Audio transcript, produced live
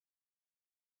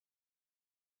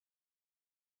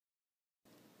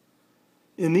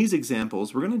In these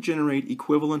examples, we're going to generate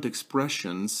equivalent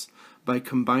expressions by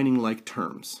combining like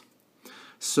terms.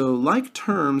 So like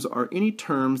terms are any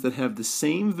terms that have the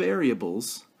same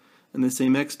variables and the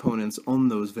same exponents on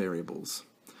those variables.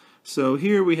 So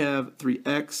here we have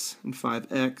 3x and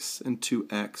 5x and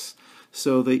 2x.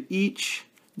 So they each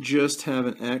just have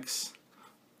an x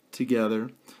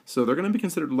together. So they're going to be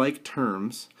considered like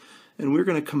terms. And we're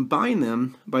going to combine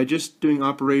them by just doing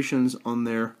operations on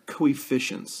their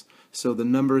coefficients. So the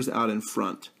numbers out in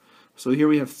front. So here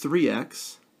we have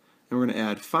 3x, and we're going to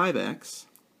add 5x,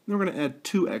 and we're going to add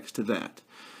 2x to that.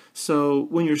 So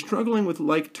when you're struggling with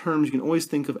like terms, you can always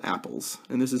think of apples,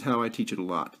 and this is how I teach it a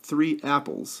lot. 3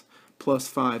 apples plus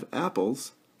 5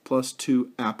 apples plus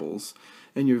 2 apples.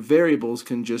 And your variables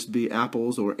can just be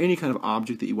apples or any kind of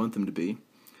object that you want them to be.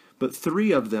 But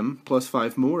 3 of them plus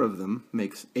 5 more of them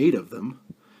makes 8 of them,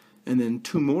 and then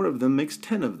 2 more of them makes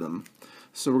 10 of them.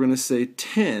 So we're going to say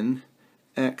 10x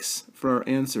for our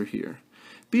answer here.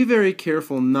 Be very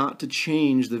careful not to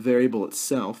change the variable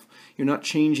itself. You're not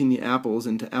changing the apples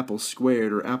into apples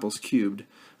squared or apples cubed.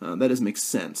 That doesn't make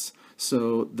sense.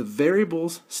 So the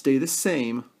variables stay the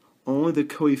same, only the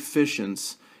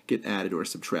coefficients get added or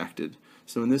subtracted.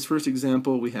 So in this first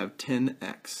example, we have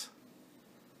 10x.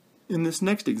 In this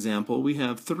next example, we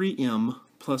have 3m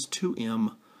plus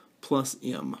 2m plus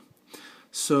m.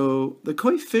 So the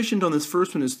coefficient on this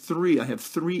first one is 3. I have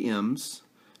 3 m's.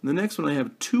 And the next one I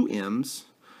have 2 m's.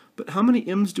 But how many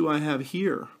m's do I have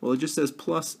here? Well, it just says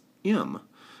plus m.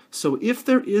 So if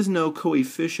there is no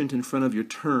coefficient in front of your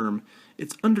term,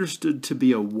 it's understood to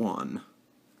be a 1.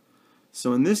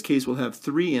 So in this case, we'll have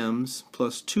 3 m's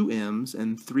plus 2 m's,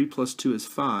 and 3 plus 2 is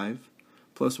 5,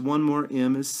 plus 1 more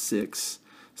m is 6.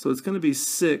 So it's going to be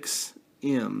 6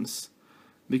 m's.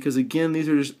 Because again, these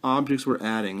are just objects we're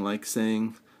adding, like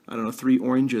saying, I don't know, 3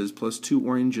 oranges plus 2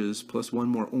 oranges plus 1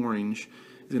 more orange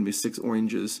is going to be 6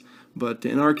 oranges. But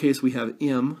in our case, we have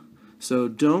m, so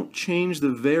don't change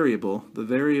the variable. The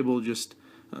variable just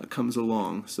comes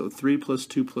along. So 3 plus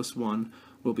 2 plus 1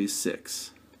 will be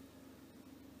 6.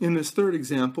 In this third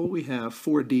example, we have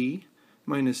 4d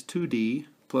minus 2d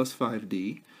plus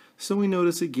 5d. So we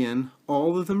notice again,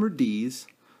 all of them are d's,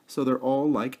 so they're all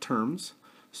like terms.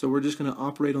 So we're just going to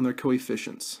operate on their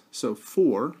coefficients. So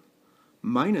 4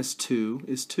 minus 2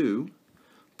 is 2,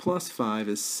 plus 5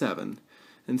 is 7.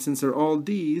 And since they're all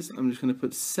d's, I'm just going to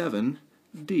put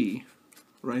 7d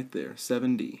right there,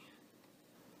 7d.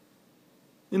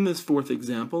 In this fourth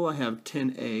example, I have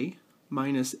 10a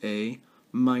minus a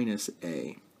minus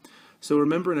a. So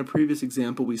remember in a previous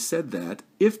example we said that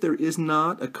if there is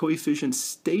not a coefficient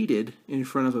stated in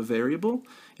front of a variable,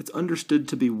 it's understood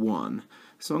to be 1.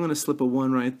 So I'm going to slip a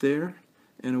 1 right there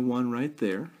and a 1 right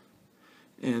there.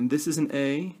 And this is an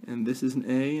A, and this is an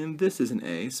A, and this is an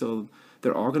A. So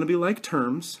they're all going to be like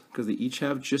terms because they each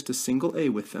have just a single A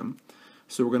with them.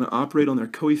 So we're going to operate on their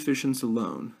coefficients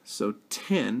alone. So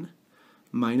 10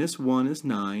 minus 1 is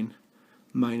 9,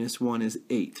 minus 1 is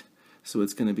 8. So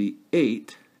it's going to be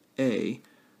 8A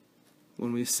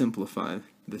when we simplify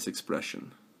this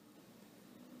expression.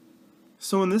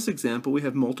 So in this example, we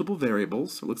have multiple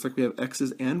variables. It looks like we have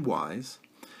x's and y's.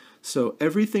 So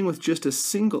everything with just a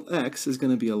single x is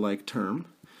going to be a like term.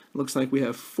 It looks like we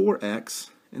have 4x,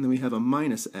 and then we have a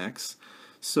minus x.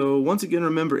 So once again,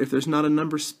 remember, if there's not a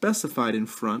number specified in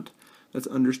front, that's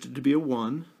understood to be a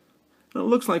 1. And it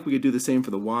looks like we could do the same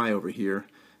for the y over here,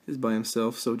 is by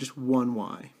himself, so just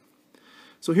 1y.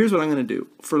 So here's what I'm going to do.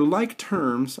 For like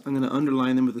terms, I'm going to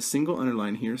underline them with a single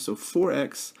underline here. So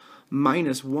 4x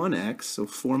minus 1x, so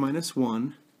 4 minus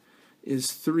 1, is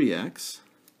 3x.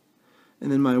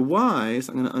 And then my y's,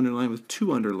 I'm going to underline with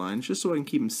 2 underlines, just so I can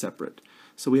keep them separate.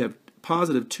 So we have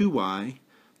positive 2y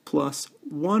plus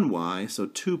 1y, so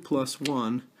 2 plus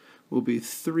 1 will be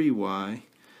 3y.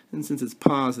 And since it's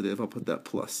positive, I'll put that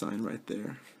plus sign right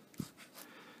there.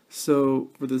 So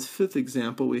for this fifth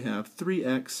example, we have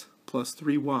 3x plus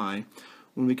 3y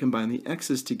when we combine the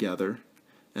x's together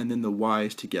and then the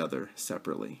y's together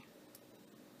separately.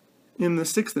 In the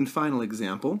sixth and final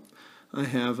example, I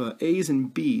have a's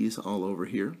and b's all over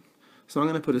here. So I'm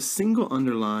going to put a single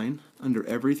underline under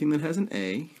everything that has an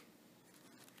A,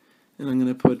 and I'm going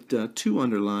to put 2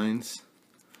 underlines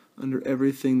under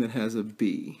everything that has a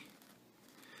B.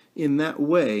 In that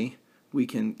way, we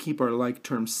can keep our like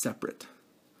terms separate.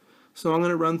 So I'm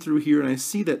going to run through here, and I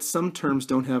see that some terms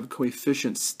don't have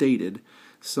coefficients stated,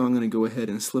 so I'm going to go ahead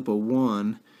and slip a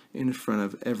 1 in front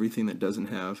of everything that doesn't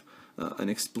have an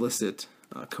explicit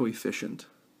coefficient.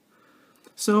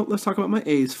 So let's talk about my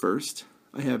a's first.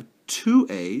 I have 2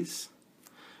 a's,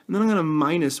 and then I'm going to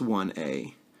minus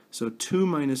 1a. So 2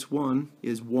 minus 1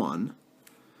 is 1.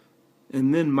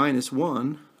 and then minus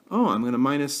 1. Oh, I'm going to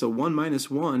minus, so 1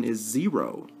 minus 1 is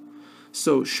 0.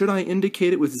 So should I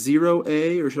indicate it with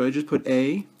 0a, or should I just put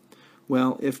a?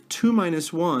 Well, if 2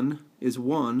 minus 1 is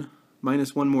 1,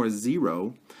 minus 1 more is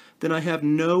 0, then I have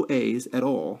no a's at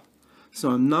all.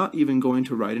 So I'm not even going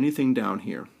to write anything down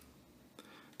here,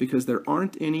 because there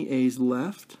aren't any a's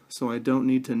left, so I don't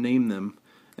need to name them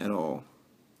at all.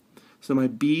 So my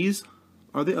b's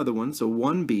are the other ones, so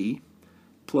 1b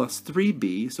plus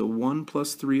 3b, so 1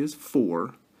 plus 3 is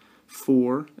 4,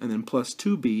 4, and then plus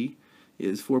 2b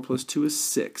is 4 plus 2 is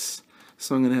 6.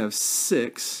 So I'm going to have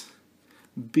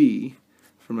 6b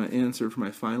for my answer for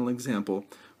my final example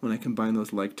when I combine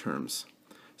those like terms.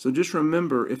 So just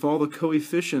remember, if all the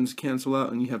coefficients cancel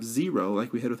out and you have 0,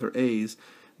 like we had with our a's,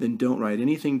 then don't write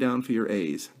anything down for your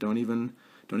a's. Don't even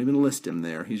list him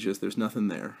there. There's nothing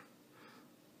there.